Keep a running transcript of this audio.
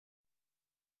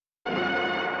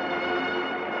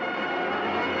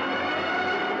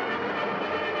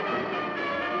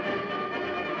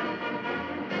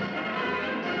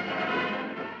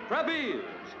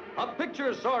A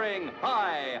picture soaring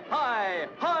high, high,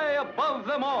 high above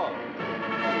them all.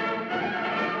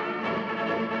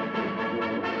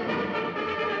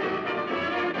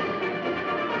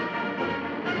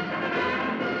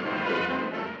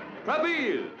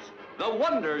 Trapeze, the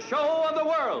wonder show of the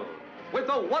world, with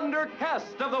the wonder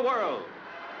cast of the world.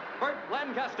 Burt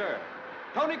Lancaster,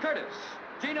 Tony Curtis,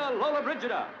 Gina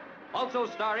Lollobrigida, also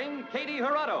starring Katy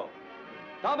Jurado.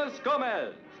 Thomas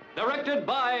Gomez, directed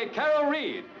by Carol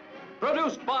Reed,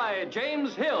 produced by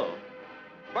James Hill.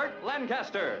 Burt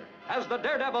Lancaster as the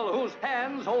daredevil whose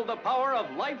hands hold the power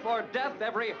of life or death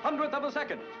every 100th of a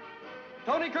second.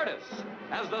 Tony Curtis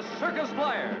as the circus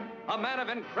flyer, a man of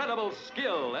incredible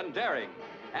skill and daring,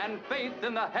 and faith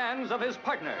in the hands of his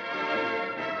partner.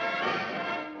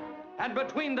 And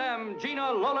between them,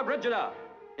 Gina Lollobrigida,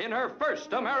 in her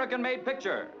first American-made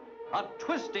picture, a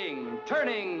twisting,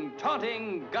 turning,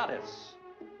 taunting goddess.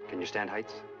 Can you stand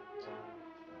heights?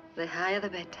 The higher the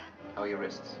better. How are your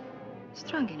wrists?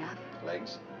 Strong enough.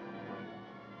 Legs?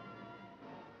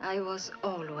 I was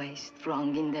always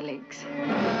strong in the legs.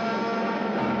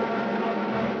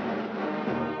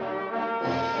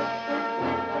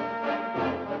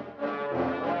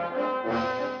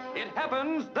 It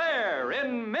happens there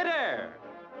in midair.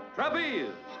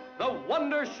 Trapeze, the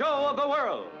wonder show of the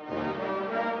world.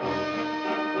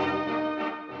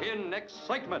 In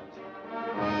excitement,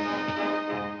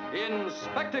 in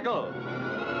spectacle,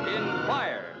 in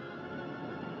fire,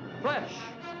 flesh,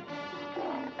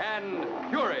 and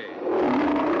fury.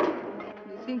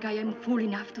 You think I am fool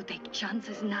enough to take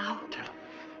chances now? Tell him.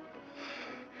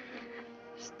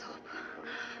 Stop.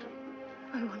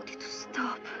 I want you to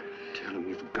stop. Tell him,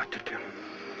 you've got to tell him.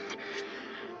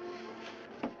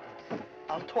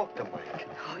 I'll talk to Mike.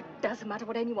 Oh, it doesn't matter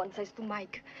what anyone says to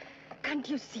Mike. Can't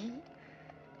you see?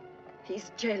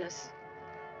 He's jealous.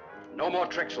 No more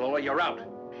tricks, Lola. You're out.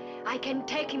 I can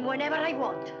take him whenever I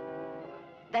want.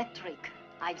 That trick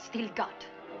I've still got.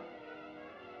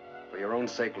 For your own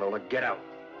sake, Lola, get out.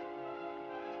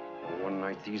 And one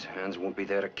night, these hands won't be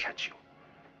there to catch you.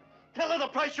 Tell her the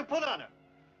price you put on her.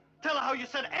 Tell her how you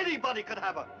said anybody could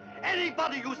have her.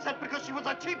 Anybody you said because she was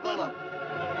a cheap little.